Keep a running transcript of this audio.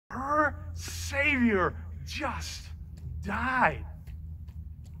Savior just died.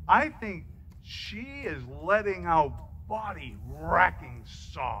 I think she is letting out body-racking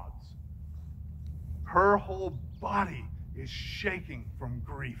sobs. Her whole body is shaking from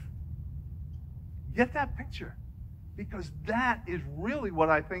grief. Get that picture, because that is really what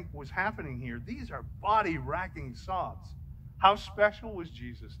I think was happening here. These are body-racking sobs. How special was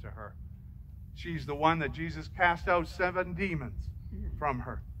Jesus to her? She's the one that Jesus cast out 7 demons from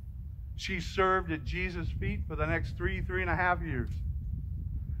her. She served at Jesus' feet for the next 3.5 years.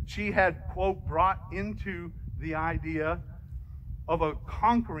 She had, quote, brought into the idea of a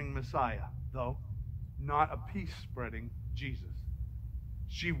conquering Messiah, though not a peace-spreading Jesus.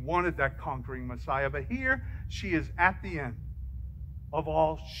 She wanted that conquering Messiah, but here she is at the end of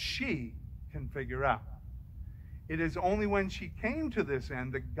all she can figure out. It is only when she came to this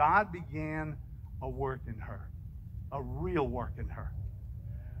end that God began a work in her, a real work in her.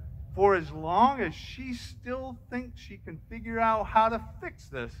 For as long as she still thinks she can figure out how to fix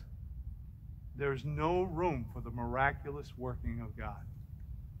this, there's no room for the miraculous working of God.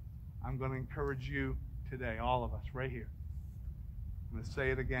 I'm going to encourage you today, all of us, right here. I'm going to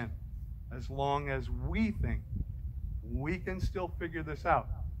say it again. As long as we think we can still figure this out,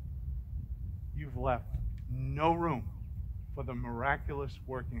 you've left no room for the miraculous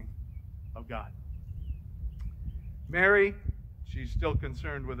working of God. Mary, she's still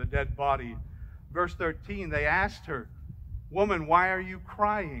concerned with a dead body. Verse 13, they asked her, "Woman, why are you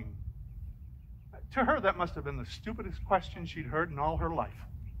crying?" To her, that must have been the stupidest question she'd heard in all her life.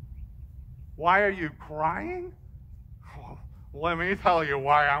 Why are you crying? Well, let me tell you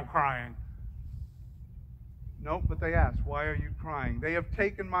why I'm crying. No, but they asked, "Why are you crying?" "They have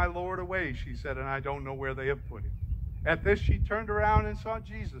taken my Lord away," she said, "and I don't know where they have put him." At this, she turned around and saw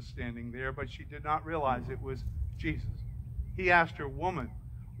Jesus standing there, but she did not realize it was Jesus. He asked her, "Woman,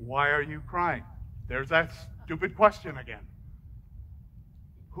 why are you crying?" There's that stupid question again.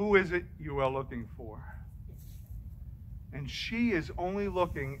 "Who is it you are looking for?" And she is only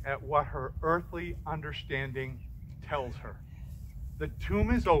looking at what her earthly understanding tells her. The tomb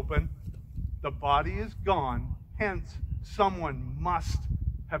is open, the body is gone, hence someone must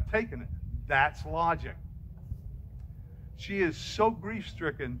have taken it. That's logic. She is so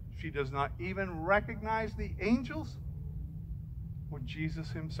grief-stricken, she does not even recognize the angels or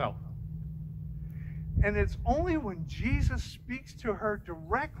Jesus himself. And it's only when Jesus speaks to her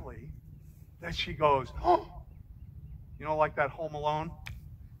directly that she goes, "Oh!" You know, like that Home Alone?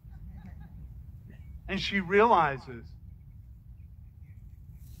 And she realizes,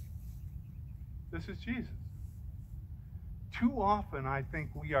 this is Jesus. Too often, I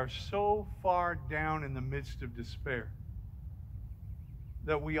think we are so far down in the midst of despair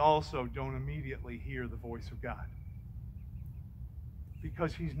that we also don't immediately hear the voice of God.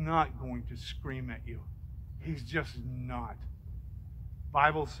 Because he's not going to scream at you. He's just not.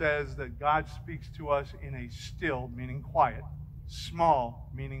 Bible says that God speaks to us in a still, meaning quiet,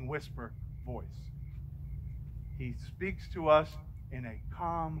 small, meaning whisper, voice. He speaks to us in a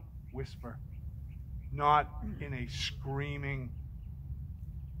calm whisper, not in a screaming,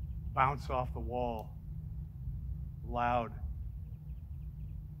 bounce off the wall, loud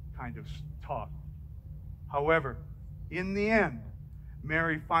kind of talk. However, in the end,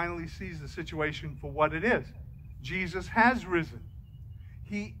 Mary finally sees the situation for what it is. Jesus has risen.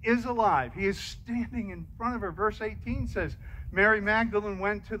 He is alive. He is standing in front of her. Verse 18 says, Mary Magdalene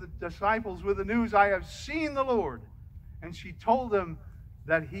went to the disciples with the news, "I have seen the Lord." And she told them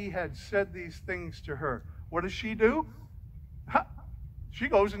that he had said these things to her. What does she do? She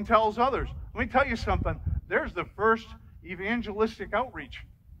goes and tells others. Let me tell you something. There's the first evangelistic outreach.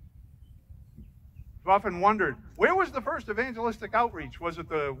 I've often wondered, where was the first evangelistic outreach? Was it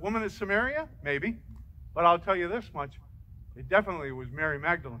the woman at Samaria? Maybe. But I'll tell you this much. It definitely was Mary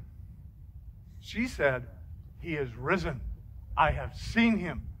Magdalene. She said, "He is risen. I have seen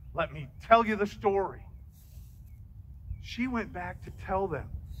him. Let me tell you the story." She went back to tell them.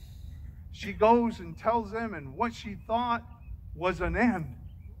 She goes and tells them, and what she thought was an end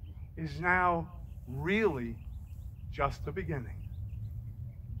is now really just the beginning.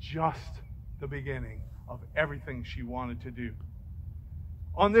 Just the beginning of everything she wanted to do.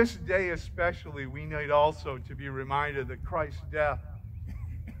 On this day especially, we need also to be reminded that Christ's death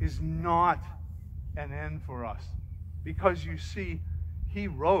is not an end for us. Because you see, he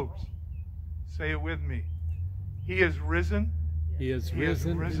rose. Say it with me. He is risen. He is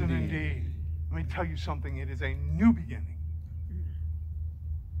risen indeed. Let me tell you something. It is a new beginning.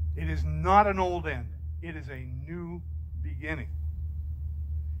 It is not an old end. It is a new beginning.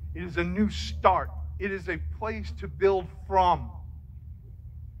 It is a new start. It is a place to build from.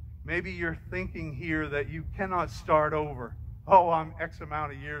 Maybe you're thinking here that you cannot start over. Oh, I'm X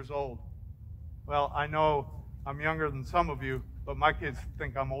amount of years old. Well, I know I'm younger than some of you, but my kids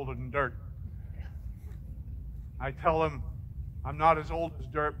think I'm older than dirt. I tell them I'm not as old as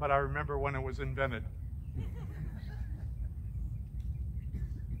dirt, but I remember when it was invented.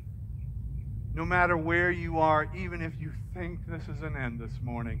 No matter where you are, even if you think this is an end this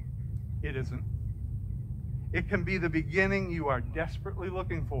morning, it isn't. It can be the beginning you are desperately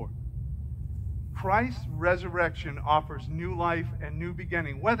looking for. Christ's resurrection offers new life and new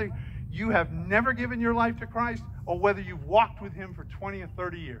beginning. Whether you have never given your life to Christ or whether you've walked with Him for 20 or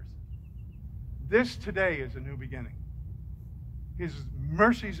 30 years, this today is a new beginning. His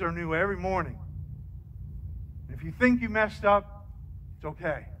mercies are new every morning. If you think you messed up, it's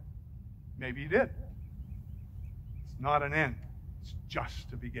okay. Maybe you did. It's not an end. It's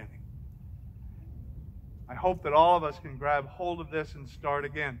just a beginning. I hope that all of us can grab hold of this and start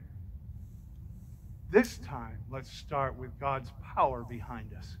again. This time, let's start with God's power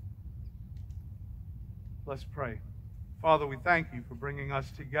behind us. Let's pray. Father, we thank you for bringing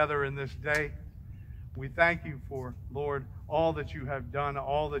us together in this day. We thank you for, Lord, all that you have done,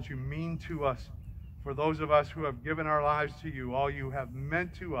 all that you mean to us. For those of us who have given our lives to you, all you have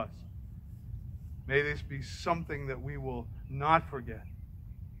meant to us. May this be something that we will not forget.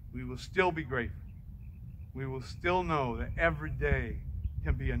 We will still be grateful. We will still know that every day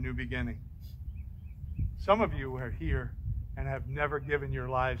can be a new beginning. Some of you are here and have never given your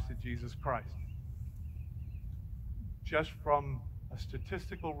lives to Jesus Christ. Just from a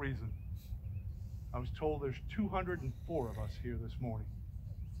statistical reason, I was told there's 204 of us here this morning.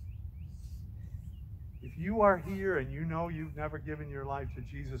 If you are here and you know you've never given your life to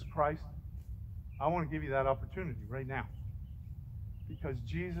Jesus Christ, I want to give you that opportunity right now. Because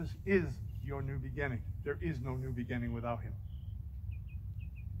Jesus is your new beginning. There is no new beginning without Him.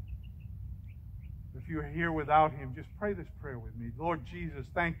 If you're here without Him, just pray this prayer with me. Lord Jesus,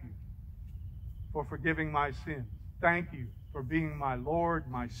 thank you for forgiving my sins. Thank you for being my Lord,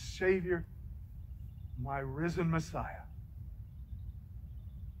 my Savior, my risen Messiah.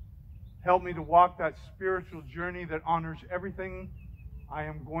 Help me to walk that spiritual journey that honors everything I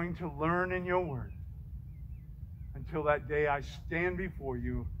am going to learn in your word. Until that day I stand before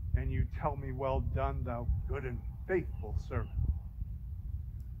you and you tell me, well done, thou good and faithful servant.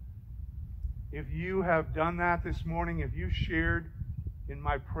 If you have done that this morning, if you shared in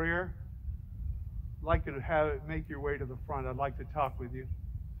my prayer, I'd like you to have it make your way to the front. I'd like to talk with you.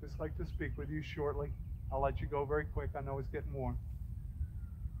 Just like to speak with you shortly. I'll let you go very quick. I know it's getting warm.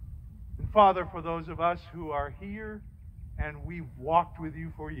 And Father, for those of us who are here and we've walked with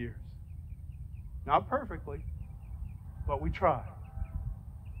you for years, not perfectly, but we try.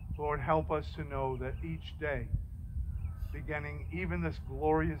 Lord, help us to know that each day, beginning even this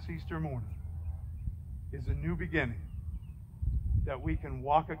glorious Easter morning, is a new beginning, that we can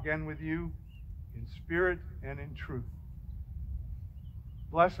walk again with you in spirit and in truth.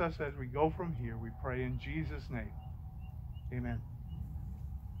 Bless us as we go from here, we pray in Jesus' name. Amen.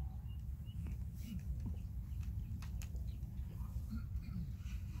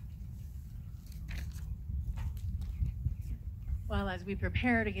 Well, as we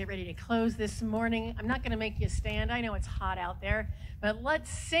prepare to get ready to close this morning, I'm not going to make you stand. I know it's hot out there, but let's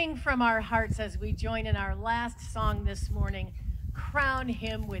sing from our hearts as we join in our last song this morning, Crown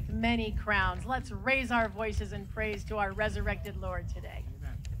Him with Many Crowns. Let's raise our voices in praise to our resurrected Lord today.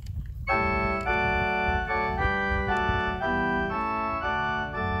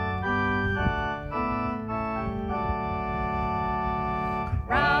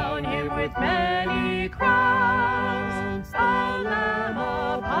 Crown Him with many crowns, the Lamb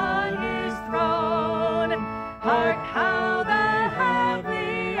upon His throne. Hark how the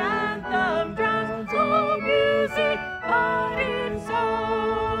heavenly anthem drowns, oh music but its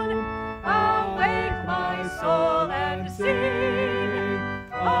own. Awake my soul and sing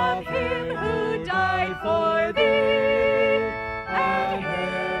of Him who died for thee, and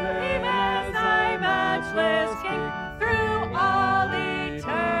hail Him as thy matchless King through all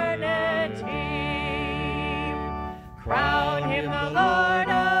eternity. Crown Him the Lord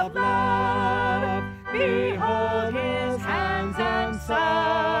of love, behold His hands and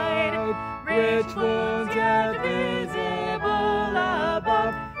side, rich wounds yet visible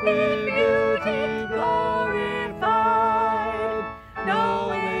above, in beauty glorified.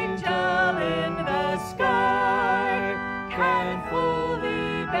 No angel in the sky can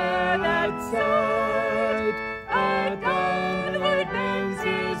fully bear that sight. Adonward bends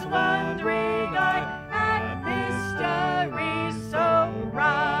his wondering eye at mystery so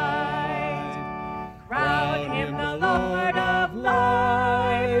bright. Crown Him the Lord of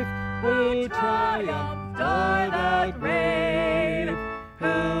life,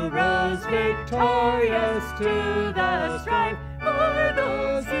 victorious to the strife, for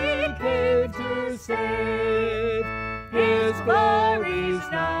those he came to save. His glories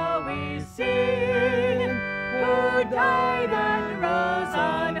now we sing, who died and rose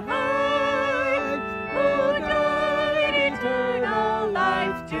on high, who died eternal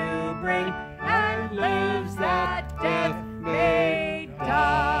life to bring, and lives that death may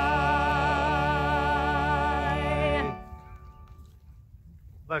die.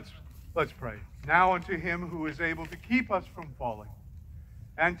 Let's pray. Now unto him who is able to keep us from falling,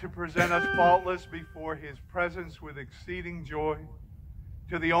 and to present us faultless before his presence with exceeding joy,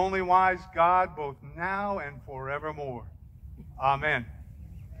 to the only wise God, both now and forevermore. Amen.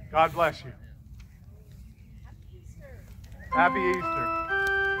 God bless you. Happy Easter.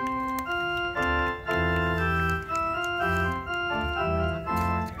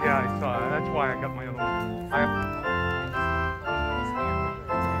 Yeah, I saw it. That's why I got my other one.